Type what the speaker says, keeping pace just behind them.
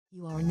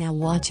You are now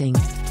watching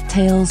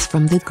Tales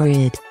from the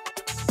Grid.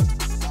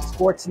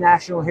 Sports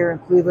National here in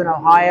Cleveland,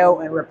 Ohio,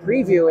 and we're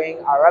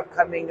previewing our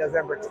upcoming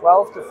November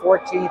 12th to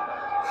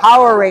 14th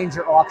Power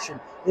Ranger auction.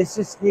 This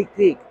is a sneak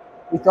peek.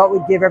 We thought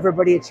we'd give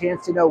everybody a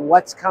chance to know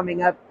what's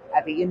coming up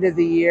at the end of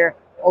the year.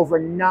 Over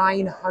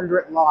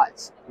 900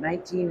 lots.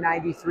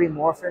 1993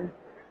 Morphin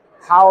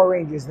Power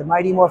Rangers. The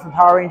Mighty Morphin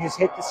Power Rangers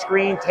hit the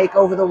screen, take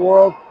over the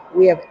world.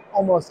 We have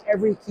almost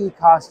every key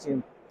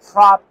costume,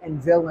 prop,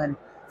 and villain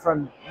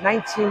from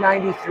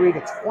 1993 to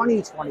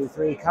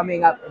 2023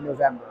 coming up in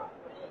November.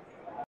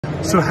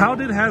 So how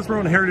did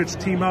Hasbro and Heritage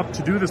team up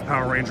to do this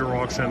Power Ranger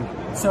auction?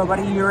 So about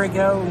a year and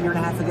a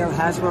half ago,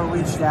 Hasbro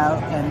reached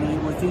out and they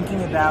were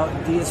thinking about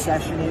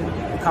deaccessioning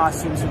the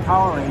costumes of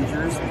Power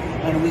Rangers,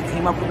 and we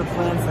came up with a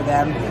plan for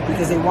them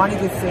because they want to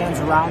give fans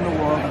around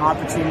the world an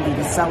opportunity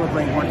to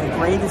celebrate one of the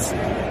greatest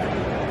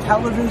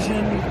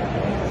television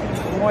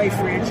toy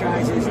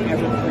franchises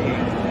ever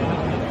created.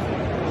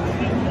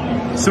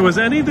 So has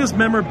any of this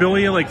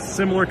memorabilia, like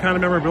similar kind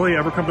of memorabilia,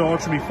 ever come to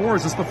auction before? Or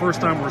is this the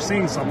first time we're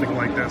seeing something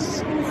like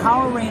this?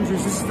 Power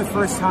Rangers, this is the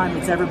first time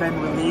it's ever been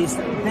released.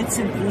 Bits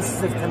and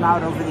pieces have come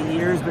out over the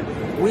years, but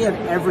we have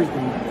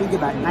everything. Think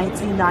about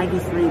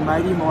 1993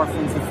 Mighty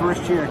Morphin's the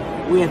first year.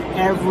 We have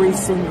every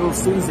single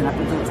season up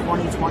until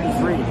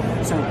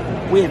 2023. So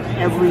we have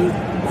every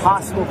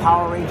possible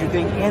Power Ranger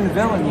thing and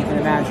villain you can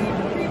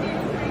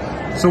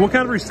imagine. So what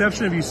kind of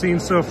reception have you seen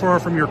so far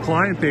from your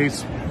client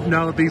base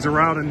now that these are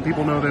out and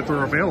people know that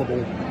they're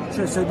available?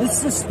 Sure, so this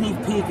is a sneak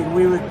peek, and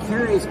we were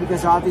curious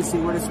because obviously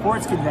we're at a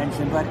sports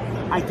convention, but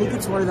I think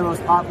it's one of the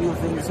most popular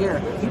things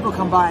here. People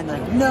come by and they're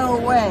like, no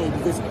way,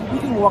 because you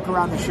can walk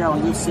around the show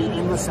and you see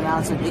endless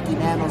amounts of Mickey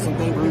Mantles and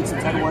Babe Ruths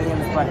and Ted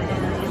Williams,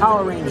 but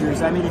Power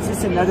Rangers, I mean, it's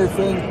just another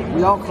thing.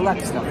 We all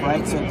collect stuff,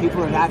 right? So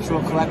people are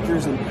natural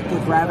collectors and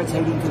they're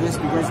gravitating to this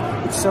because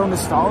it's so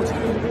nostalgic.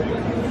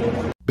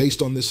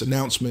 Based on this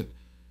announcement,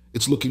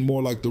 it's looking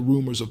more like the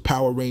rumors of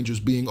Power Rangers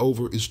being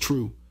over is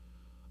true.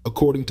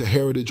 According to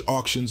Heritage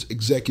Auctions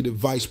Executive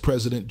Vice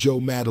President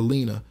Joe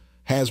Madalena,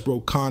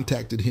 Hasbro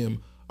contacted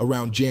him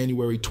around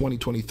January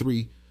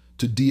 2023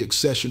 to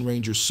deaccession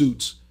Ranger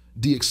suits,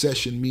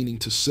 deaccession meaning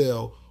to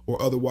sell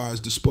or otherwise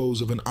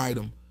dispose of an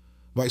item.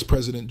 Vice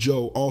President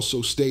Joe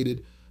also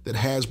stated that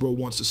Hasbro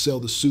wants to sell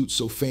the suits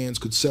so fans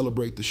could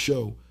celebrate the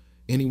show.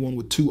 Anyone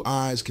with two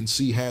eyes can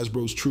see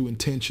Hasbro's true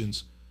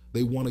intentions.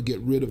 They want to get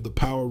rid of the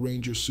Power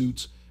Ranger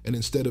suits, and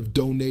instead of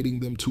donating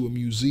them to a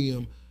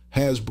museum,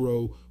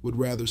 Hasbro would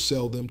rather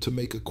sell them to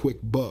make a quick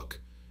buck.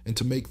 And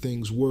to make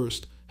things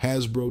worse,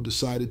 Hasbro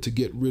decided to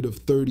get rid of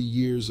 30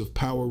 years of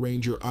Power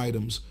Ranger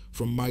items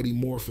from Mighty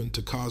Morphin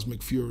to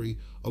Cosmic Fury,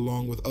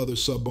 along with other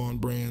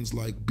Saban brands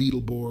like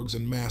Beetleborgs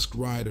and Masked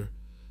Rider.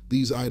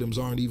 These items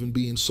aren't even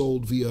being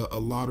sold via a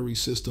lottery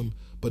system,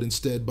 but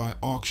instead by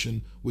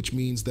auction, which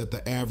means that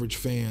the average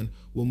fan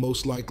will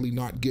most likely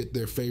not get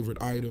their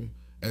favorite item,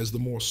 as the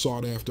more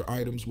sought-after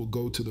items will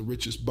go to the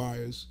richest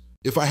buyers.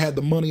 If I had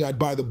the money, I'd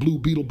buy the blue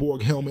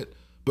Beetleborg helmet,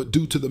 but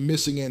due to the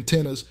missing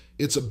antennas,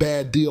 it's a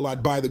bad deal.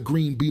 I'd buy the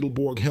green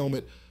Beetleborg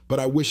helmet, but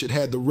I wish it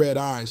had the red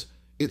eyes.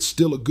 It's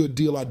still a good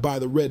deal. I'd buy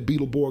the red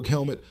Beetleborg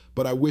helmet,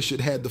 but I wish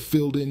it had the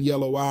filled-in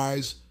yellow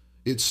eyes.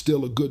 It's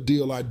still a good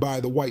deal. I'd buy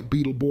the white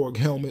Beetleborg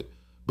helmet,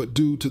 but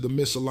due to the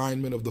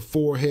misalignment of the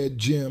forehead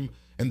gem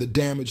and the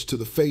damage to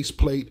the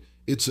faceplate,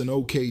 it's an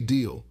okay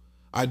deal.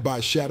 I'd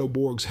buy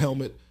Shadowborg's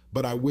helmet,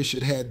 but I wish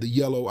it had the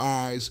yellow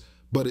eyes,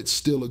 but it's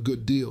still a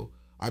good deal.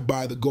 I'd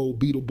buy the gold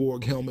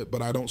Beetleborg helmet,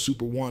 but I don't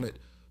super want it,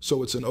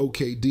 so it's an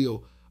okay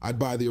deal. I'd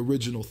buy the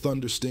original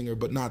Thunder Stinger,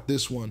 but not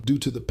this one, due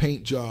to the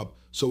paint job,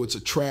 so it's a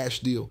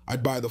trash deal.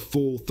 I'd buy the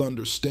full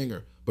Thunder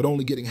Stinger, but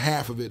only getting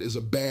half of it is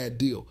a bad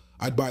deal.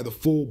 I'd buy the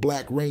full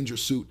Black Ranger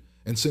suit,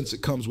 and since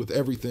it comes with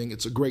everything,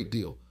 it's a great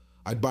deal.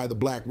 I'd buy the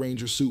Black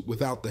Ranger suit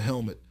without the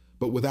helmet,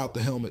 but without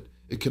the helmet,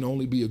 it can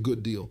only be a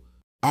good deal.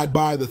 I'd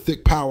buy the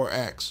thick Power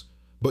Axe,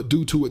 but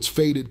due to its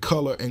faded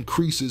color and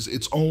creases,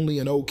 it's only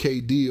an okay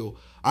deal.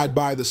 I'd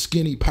buy the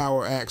skinny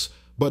Power Axe,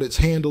 but its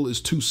handle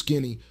is too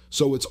skinny,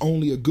 so it's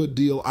only a good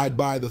deal. I'd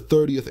buy the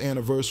 30th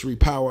anniversary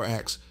Power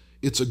Axe.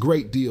 It's a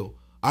great deal.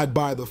 I'd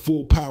buy the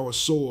full power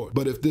sword,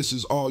 but if this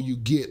is all you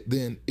get,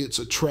 then it's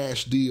a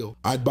trash deal.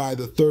 I'd buy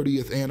the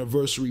 30th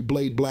anniversary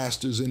Blade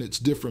Blasters in its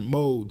different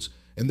modes,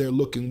 and they're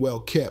looking well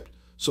kept,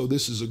 so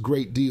this is a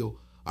great deal.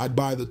 I'd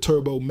buy the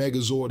Turbo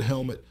Megazord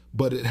helmet,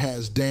 but it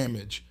has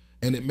damage,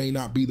 and it may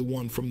not be the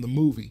one from the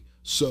movie,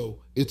 so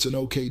it's an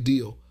okay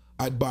deal.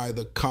 I'd buy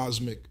the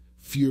Cosmic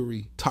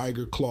Fury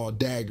Tiger Claw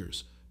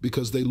daggers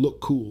because they look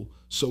cool,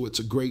 so it's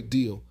a great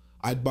deal.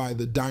 I'd buy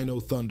the Dino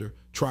Thunder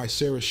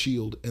Tricera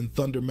Shield and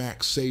Thunder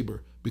Max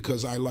Saber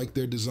because I like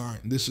their design.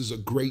 This is a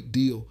great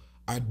deal.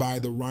 I'd buy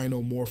the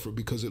Rhino Morpher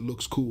because it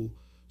looks cool,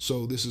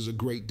 so this is a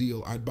great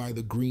deal. I'd buy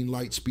the Green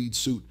Lightspeed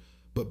suit,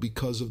 but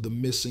because of the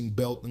missing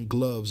belt and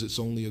gloves, it's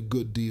only a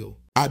good deal.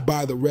 I'd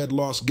buy the Red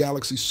Lost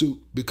Galaxy suit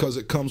because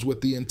it comes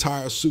with the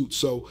entire suit,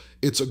 so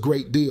it's a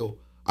great deal.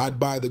 I'd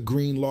buy the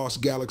Green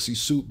Lost Galaxy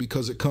suit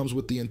because it comes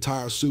with the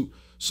entire suit,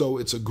 so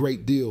it's a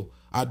great deal.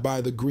 I'd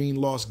buy the green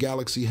Lost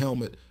Galaxy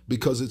helmet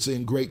because it's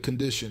in great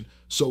condition,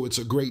 so it's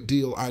a great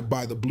deal. I'd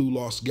buy the blue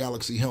Lost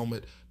Galaxy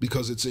helmet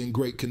because it's in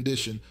great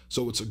condition,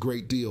 so it's a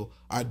great deal.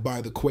 I'd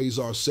buy the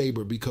Quasar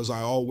Saber because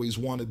I always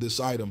wanted this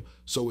item,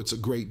 so it's a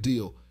great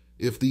deal.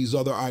 If these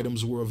other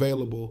items were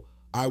available,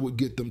 I would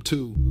get them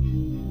too.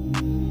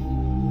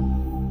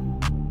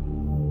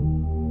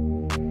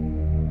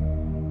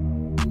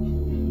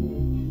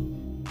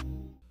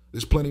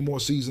 There's plenty more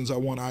seasons I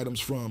want items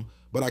from,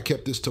 but I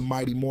kept this to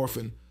Mighty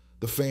Morphin.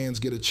 The fans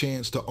get a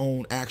chance to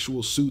own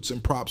actual suits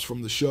and props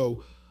from the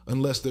show.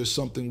 Unless there's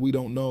something we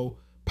don't know,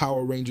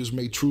 Power Rangers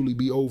may truly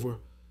be over.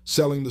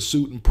 Selling the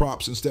suit and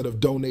props instead of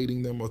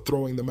donating them or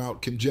throwing them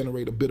out can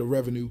generate a bit of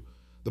revenue.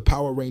 The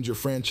Power Ranger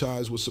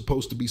franchise was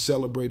supposed to be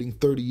celebrating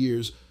 30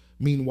 years.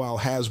 Meanwhile,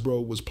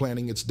 Hasbro was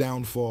planning its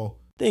downfall.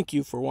 Thank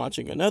you for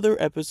watching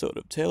another episode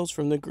of Tales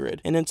from the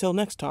Grid, and until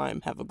next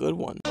time, have a good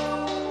one.